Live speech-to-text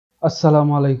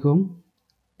আসসালামু আলাইকুম।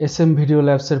 SM video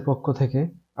ল্যাবসের পক্ষ থেকে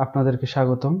আপনাদেরকে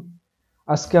স্বাগতম।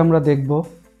 আজকে আমরা দেখব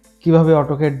কিভাবে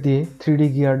অটোক্যাড দিয়ে 3D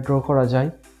গিয়ার ড্র করা যায়।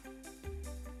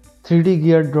 3D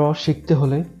গিয়ার ড্র শিখতে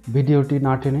হলে ভিডিওটি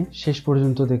না টেনে শেষ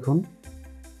পর্যন্ত দেখুন।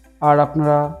 আর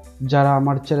আপনারা যারা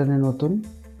আমার চ্যানেলে নতুন,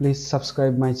 প্লিজ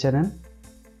সাবস্ক্রাইব মাই চ্যানেল।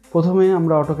 প্রথমে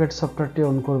আমরা অটোক্যাড সফটওয়্যারটি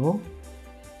অন করব।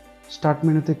 স্টার্ট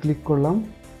মেনুতে ক্লিক করলাম,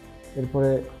 এরপরে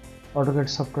অটোক্যাড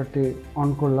সফটওয়্যারটি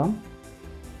অন করলাম।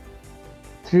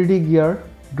 3D গিয়ার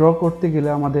ড্র করতে গেলে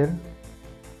আমাদের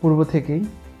পূর্ব থেকেই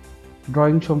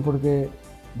ড্রয়িং সম্পর্কে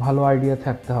ভালো আইডিয়া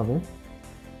থাকতে হবে।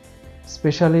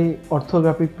 স্পেশালি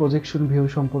অর্থোগ্রাফিক প্রজেকশন ভিউ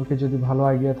সম্পর্কে যদি ভালো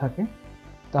আইডিয়া থাকে,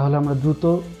 তাহলে আমরা দ্রুত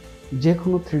যে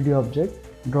কোনো 3D অবজেক্ট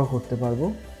ড্র করতে পারবো।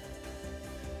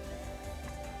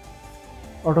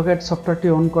 অটোক্যাড সফটওয়্যারটি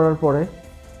অন করার পরে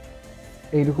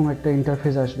এইরকম একটা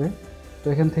ইন্টারফেস আসবে। তো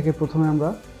এখান থেকে প্রথমে আমরা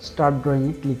স্টার্ট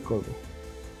ড্রয়িংয়ে ক্লিক করব।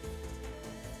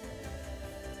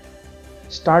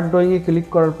 স্টার্ট ড্রয়িংয়ে ক্লিক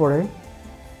করার পরে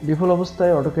ডিফল্ট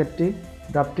অবস্থায় অটোক্যাডটি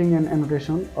ড্রাফটিং অ্যান্ড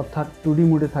অ্যানোটেশন অর্থাৎ 2D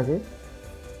মোডে থাকে।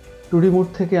 2D মোড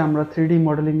থেকে আমরা 3D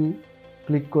মডেলিংয়ে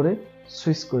ক্লিক করে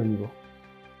সুইচ করে নিব।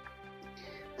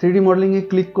 3D মডেলিংয়ে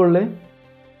ক্লিক করলে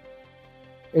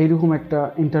এইরকম একটা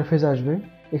ইন্টারফেস আসবে।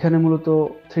 এখানে মূলত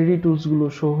 3D টুলসগুলো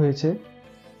শো হয়েছে।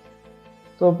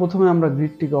 তো প্রথমে আমরা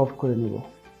গ্রিডটিকে অফ করে নিব।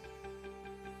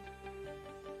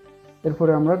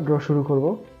 এরপরে আমরা ড্র শুরু করব।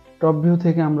 টপ ভিউ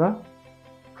থেকে আমরা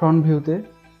ফ্রন্ট ভিউতে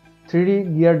 3D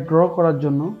গিয়ার ড্র করার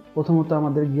জন্য প্রথমত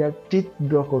আমাদের গিয়ার টিথ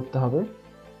ড্র করতে হবে।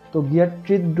 তো গিয়ার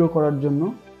টিথ ড্র করার জন্য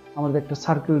আমাদের একটা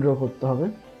সার্কেল ড্র করতে হবে।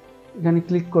 এখানে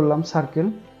ক্লিক করলাম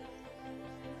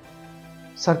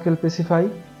circle specify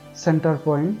centre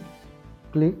point,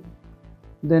 click,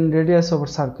 দেন রেডিয়াস ওভার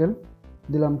সার্কেল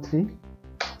দিলাম 3।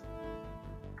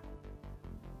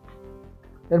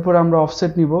 এরপর আমরা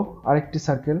অফসেট নিব। আরেকটি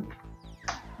সার্কেল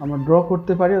আমরা ড্র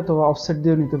করতে পারি অথবা অফসেট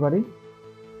দিয়েও নিতে পারি।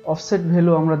 অফসেট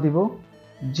ভ্যালু আমরা দিব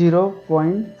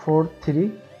 0.43।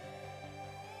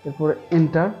 এরপরে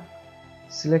এন্টার,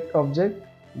 সিলেক্ট অবজেক্ট,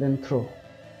 দেন থ্রো।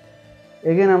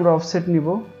 এগেন আমরা অফসেট নিব।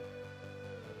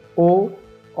 ও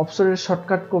অফসেটের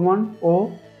শর্টকাট কমান্ড ও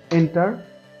এন্টার।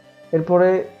 এরপরে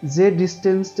যে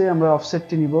ডিস্টেন্সে আমরা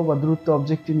অফসেটটি নিব বা দূরত্ব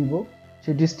অবজেক্টটি নিব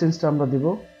সেই ডিস্টেন্সটা আমরা দিব।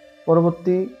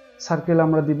 পরবর্তী সার্কেল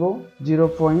আমরা দিব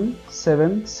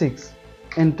 0.76,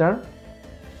 এন্টার,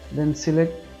 দেন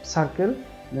সিলেক্ট সার্কেল,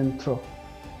 দেন থ্রো।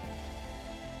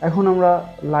 এখন আমরা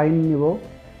লাইন নিব।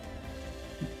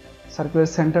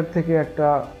 সার্কেলের সেন্টার থেকে একটা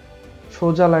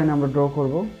সোজা লাইন আমরা ড্র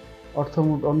করব। অর্থ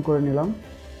মোড অন করে নিলাম,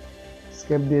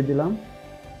 স্কেপ দিয়ে দিলাম।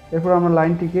 এরপর আমরা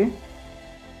লাইনটিকে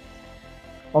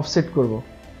অফসেট করব।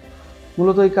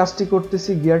 মূলত এই কাজটি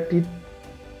করতেছি গিয়ার টিথ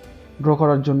ড্র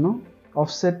করার জন্য।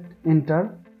 Offset, enter,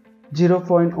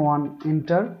 0.1,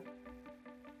 enter,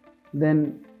 then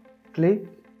click,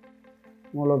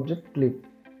 small object, click,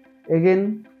 again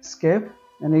escape,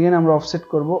 and again আমরা অফসেট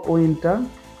করব। ও enter,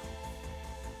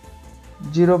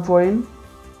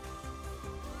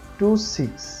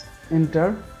 0.26, enter,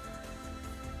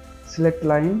 select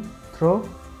line, throw,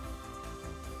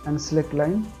 and select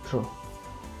line, throw.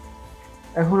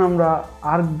 এখন আমরা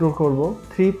আর্ক ড্র করব,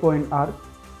 3 পয়েন্ট আর্ক।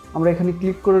 আমরা এখানে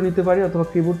ক্লিক করে নিতে পারি অথবা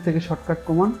কিবোর্ড থেকে শর্টকাট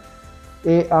কমান্ড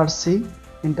ARC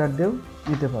এন্টার দিয়েও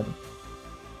নিতে পারি।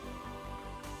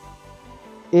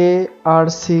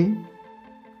 ARC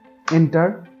enter,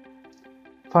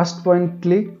 first point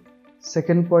click,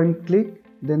 second point click,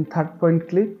 দেন থার্ড পয়েন্ট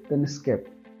ক্লিক, দেন স্কেপ।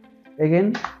 এগেন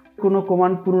কোনো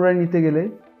কমান্ড পুনরায় নিতে গেলে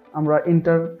আমরা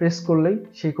এন্টার প্রেস করলেই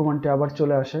সেই কমান্ডটি আবার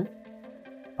চলে আসে।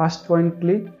 First point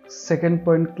click, second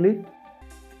point click,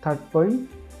 third point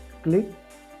click,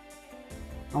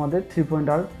 আমাদের 3 পয়েন্ট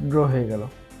আর্ক ড্র হয়ে গেল।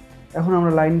 এখন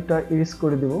আমরা লাইনটা ইরেজ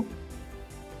করে দেব,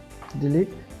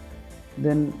 ডিলিট,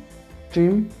 দেন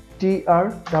trim, TR,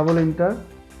 double enter,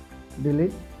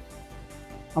 delete.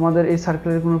 আমাদের এই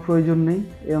সার্কেলের কোনো প্রয়োজন নেই,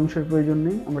 এই অংশের প্রয়োজন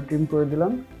নেই, আমরা ট্রিম করে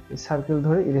দিলাম, এই সার্কেল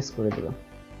ধরে ইরেজ করে দিলাম।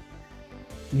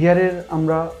 গিয়ারের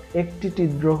আমরা একটি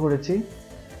টিথ ড্র করেছি।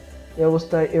 এই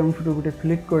অবস্থায় এই অংশটুকুতে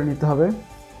ক্লিক করে নিতে হবে।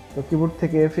 তো কিবোর্ড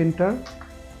থেকে F এন্টার,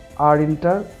 R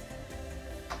এন্টার,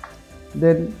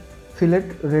 দেন fillet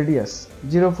radius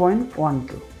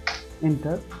 0.12,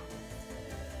 enter,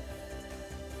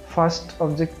 first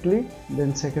object click, then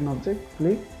second object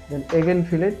click, then again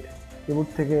fillet, keyboard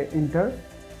থেকে এন্টার,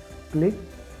 ক্লিক,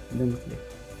 দেন ক্লিক।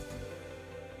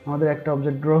 আমাদের একটা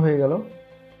অবজেক্ট ড্র হয়ে গেল।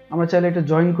 আমরা চাইলে এটা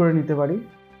জয়েন করে নিতে পারি।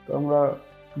 তো আমরা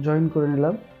জয়েন করে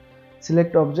নিলাম,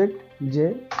 সিলেক্ট অবজেক্ট, যে,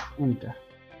 এন্টার।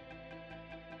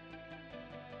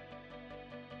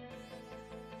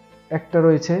 একটা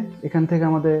রয়েছে, এখান থেকে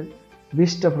আমাদের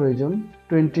 20টা প্রয়োজন,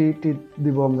 20টি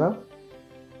দিব আমরা।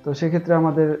 তো সেক্ষেত্রে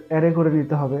আমাদের অ্যারে করে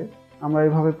নিতে হবে। আমরা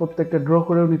এইভাবে প্রত্যেকটা ড্র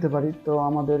করেও নিতে পারি। তো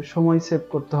আমাদের সময় সেভ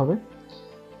করতে হবে।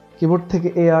 কিবোর্ড থেকে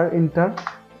AR enter,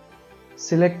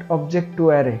 select object to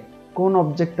array, কোন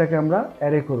অবজেক্টটাকে আমরা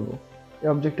অ্যারে করব, এই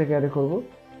অবজেক্টটাকে অ্যারে করব,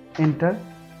 এন্টার।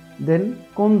 দেন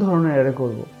কোন ধরনের অ্যারে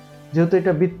করব, যেহেতু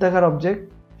এটা বৃত্তাকার অবজেক্ট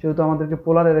সেহেতু আমাদেরকে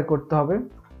পোলার অ্যারে করতে হবে।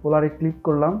 পোলারে ক্লিক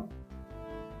করলাম,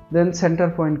 দেন সেন্টার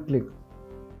পয়েন্ট ক্লিক।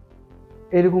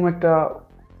 এরকম একটা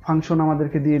ফাংশন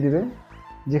আমাদেরকে দিয়ে দিবে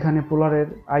যেখানে পোলারের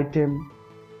item,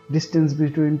 distance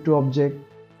between two object,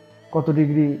 কত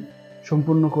ডিগ্রি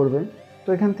সম্পূর্ণ করবে। তো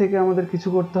এখান থেকে আমাদের কিছু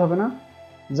করতে হবে না,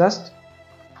 জাস্ট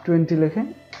 20 লিখে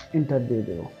এন্টার দিয়ে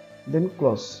দেব, দেন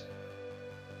ক্লোজ।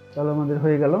 তাহলে আমাদের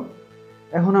হয়ে গেল।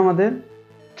 এখন আমাদের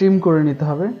ট্রিম করে নিতে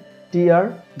হবে, TR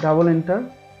ডাবল এন্টার,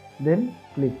 দেন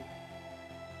ক্লিক।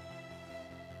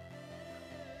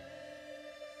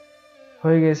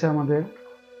 হয়ে গেছে আমাদের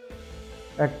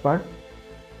এক পার্ট।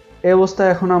 এই অবস্থায়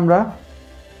এখন আমরা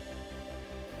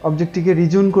অবজেক্টটিকে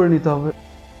রিজন করে নিতে হবে।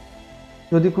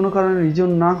 যদি কোনো কারণে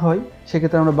রিজন না হয়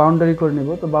সেক্ষেত্রে আমরা বাউন্ডারি করে নেব।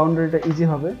 তো বাউন্ডারিটা ইজি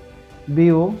হবে,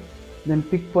 BO, দেন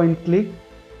পিক পয়েন্ট ক্লিক,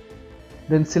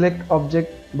 দেন select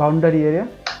object boundary area,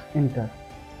 enter.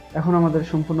 এখন আমাদের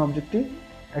সম্পূর্ণ অবজেক্টটি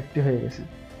একটি হয়ে গেছে।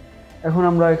 এখন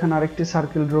আমরা এখানে আরেকটি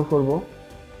সার্কেল ড্র করব।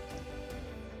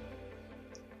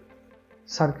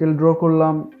 সার্কেল ড্র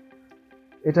করলাম,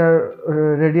 এটার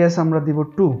রেডিয়াস আমরা দিব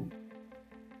 2,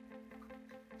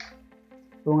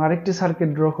 এবং আরেকটি সার্কেল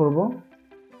ড্র করব,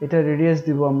 এটা রেডিয়াস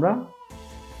দিব আমরা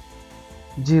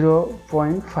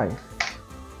 0.5।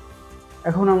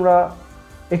 এখন আমরা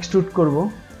এক্সট্রুড করব,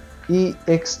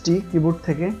 EXT কিবোর্ড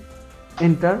থেকে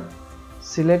এন্টার,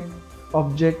 সিলেক্ট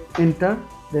অবজেক্ট এন্টার,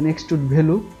 দেন এক্সট্রুড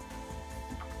ভ্যালু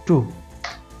 2,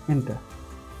 এন্টার।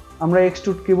 আমরা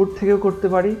এক্সট্রুড কিবোর্ড থেকেও করতে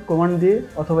পারি কমান্ড দিয়ে,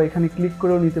 অথবা এখানে ক্লিক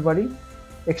করেও নিতে পারি।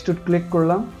 এক্সট্রুড ক্লিক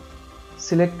করলাম,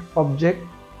 সিলেক্ট অবজেক্ট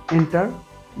এন্টার,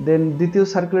 দেন দ্বিতীয়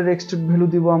সার্কেলের এক্সট্রুড ভ্যালু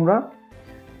দিব আমরা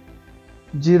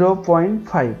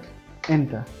 0.5,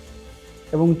 এন্টার।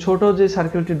 এবং ছোট যে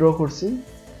সার্কেলটি ড্র করছি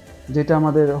যেটা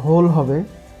আমাদের হোল হবে,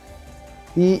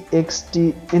 EXT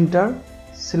enter,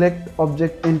 select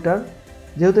object enter.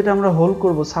 যেহেতু এটা আমরা হোল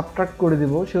করব, সাবট্রাক্ট করে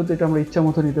দিব, সেহেতু এটা আমরা ইচ্ছা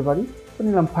মতো নিতে পারি। তো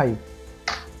নিলাম 5,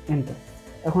 এন্টার।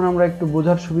 এখন আমরা একটু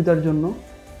বোঝার সুবিধার জন্য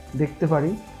দেখতে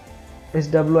পারি,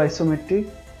 SW আইসোমেট্রিক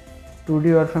 2D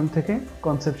ওয়ারফ্রেম থেকে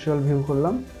কনসেপচুয়াল ভিউ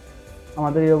করলাম।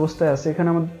 আমাদের এই অবস্থায় আছে। এখানে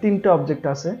আমাদের 3টা অবজেক্ট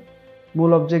আছে,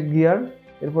 মূল অবজেক্ট গিয়ার,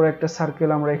 এরপর একটা সার্কেল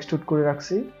আমরা এক্সট্রুড করে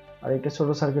রাখছি, আর একটা ছোট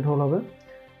সার্কেল হোল হবে।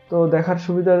 তো দেখার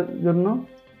সুবিধার জন্য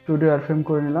 2D ওয়ারফ্রেম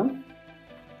করে নিলাম।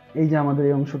 এই যে আমাদের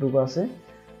এই অংশটুকু আছে,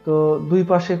 তো দুই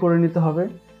পাশে করে নিতে হবে,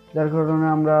 যার কারণে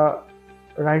আমরা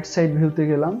রাইট সাইড ভিউতে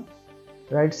গেলাম।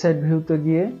 রাইট সাইড ভিউতে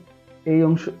গিয়ে এই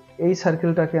অংশ, এই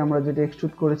সার্কেলটাকে আমরা যেটা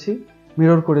এক্সট্রুড করেছি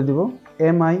মিরর করে দিব,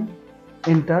 MI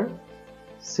enter,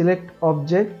 select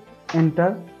object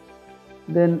enter,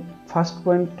 দেন first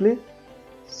point click,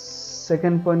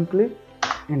 second point click,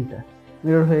 enter.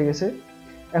 Mirror হয়ে গেছে।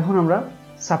 এখন আমরা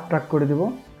সাবট্রাক্ট করে দিব,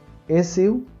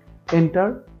 SU enter,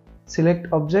 select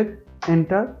object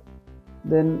enter,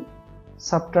 দেন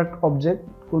সাবট্রাক্ট অবজেক্ট,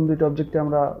 কোন দুইটা অবজেক্টে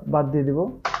আমরা বাদ দিয়ে দিব,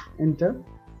 এন্টার।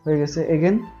 হয়ে গেছে।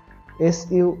 Again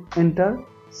SU enter,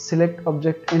 select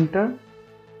object enter,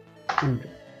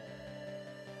 enter.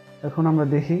 এখন আমরা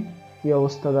দেখি কি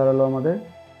অবস্থা দাঁড়ালো আমাদের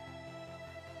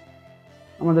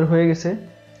হয়ে গেছে।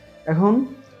 এখন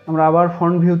আমরা আবার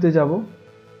ফ্রন্ট ভিউতে যাব।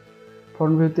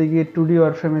 ফ্রন্ট ভিউতে গিয়ে 2D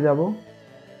ওয়ারফ্রেমে যাব।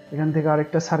 এখান থেকে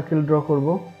আরেকটা সার্কেল ড্র করব।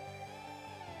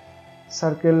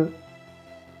 সার্কেল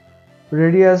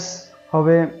রেডিয়াস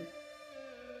হবে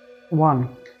 1,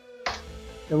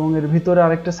 এবং এর ভিতরে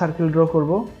আরেকটা সার্কেল ড্র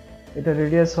করব, এটা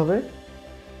রেডিয়াস হবে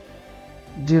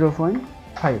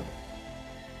 0.5।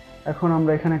 এখন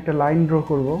আমরা এখানে একটা লাইন ড্র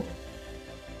করব।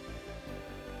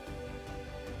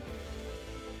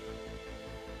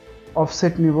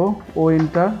 অফসেট নিব, ও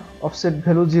enter, offset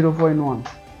value 0.1,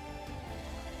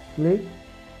 click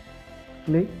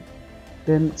click,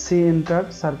 দেন সি এন্টার,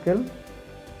 সার্কেল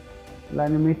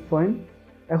লাইনের মিড পয়েন্ট।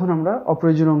 এখন আমরা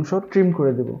অপ্রয়োজনীয় অংশ ট্রিম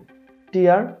করে দেব,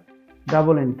 TR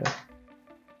ডাবল এন্টার।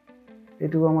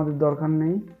 এটুকু আমাদের দরকার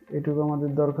নেই, এটুকু আমাদের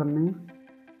দরকার নেই,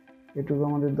 এটুকু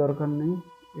আমাদের দরকার নেই,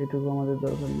 এটুকু আমাদের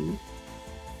দরকার নেই,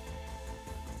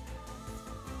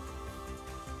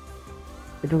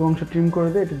 এটুকু অংশ ট্রিম করে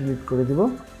দিয়ে এটা ডিলিট করে দিব।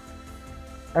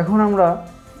 এখন আমরা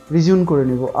রিজিউন করে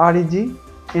নিব, REG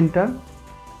enter,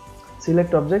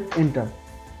 select object enter.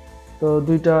 তো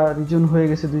দুইটা রিজিউন হয়ে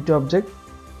গেছে, দুটি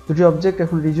অবজেক্ট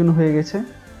এখন রিজিউন হয়ে গেছে।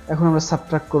 এখন আমরা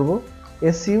সাবট্রাক্ট করব,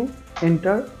 SU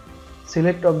enter,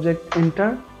 select object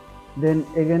enter, then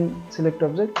again select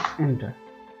object enter.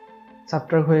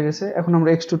 Subtract হয়ে গেছে। এখন আমরা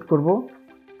এক্সট্রুড করব,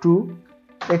 2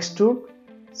 এক্সট্রুড,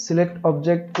 সিলেক্ট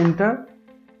অবজেক্ট এন্টার,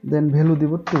 দেন ভ্যালু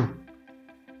দিব 2।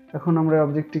 এখন আমরা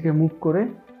অবজেক্টটিকে মুভ করে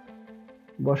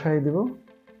বসাই দেব।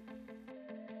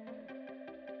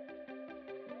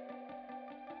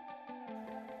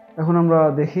 এখন আমরা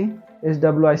দেখি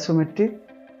SW আইসোমেট্রিক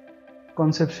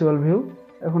কনসেপচুয়াল ভিউ।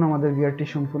 এখন আমাদের গিয়ারটি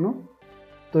সম্পূর্ণ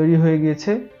তৈরি হয়ে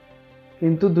গিয়েছে,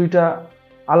 কিন্তু দুইটা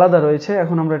আলাদা রয়েছে।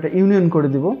 এখন আমরা এটা ইউনিয়ন করে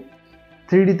দিব।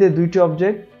 3D তে দুইটি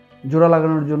অবজেক্ট জোড়া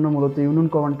লাগানোর জন্য মূলত ইউনিয়ন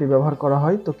কমান্ডটি ব্যবহার করা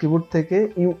হয়। তো কিবোর্ড থেকে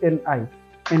UNI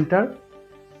enter,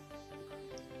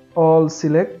 all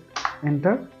select,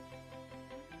 enter.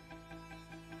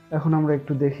 এখন আমরা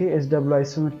একটু দেখি SW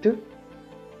আইসোমেট্রিক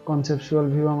কনসেপচুয়াল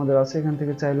ভিউ আমাদের আছে। এখান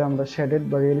থেকে চাইলে আমরা শ্যাডেড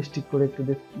বা রিয়েলিস্টিক করে একটু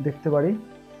দেখতে পারি।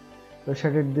 তো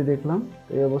শ্যাডেড দিয়ে দেখলাম,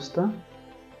 এই অবস্থা।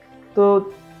 তো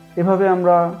এভাবে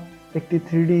আমরা একটি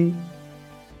 3D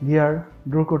গিয়ার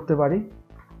ড্র করতে পারি।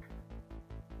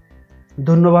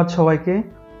 ধন্যবাদ সবাইকে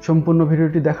সম্পূর্ণ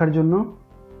ভিডিওটি দেখার জন্য।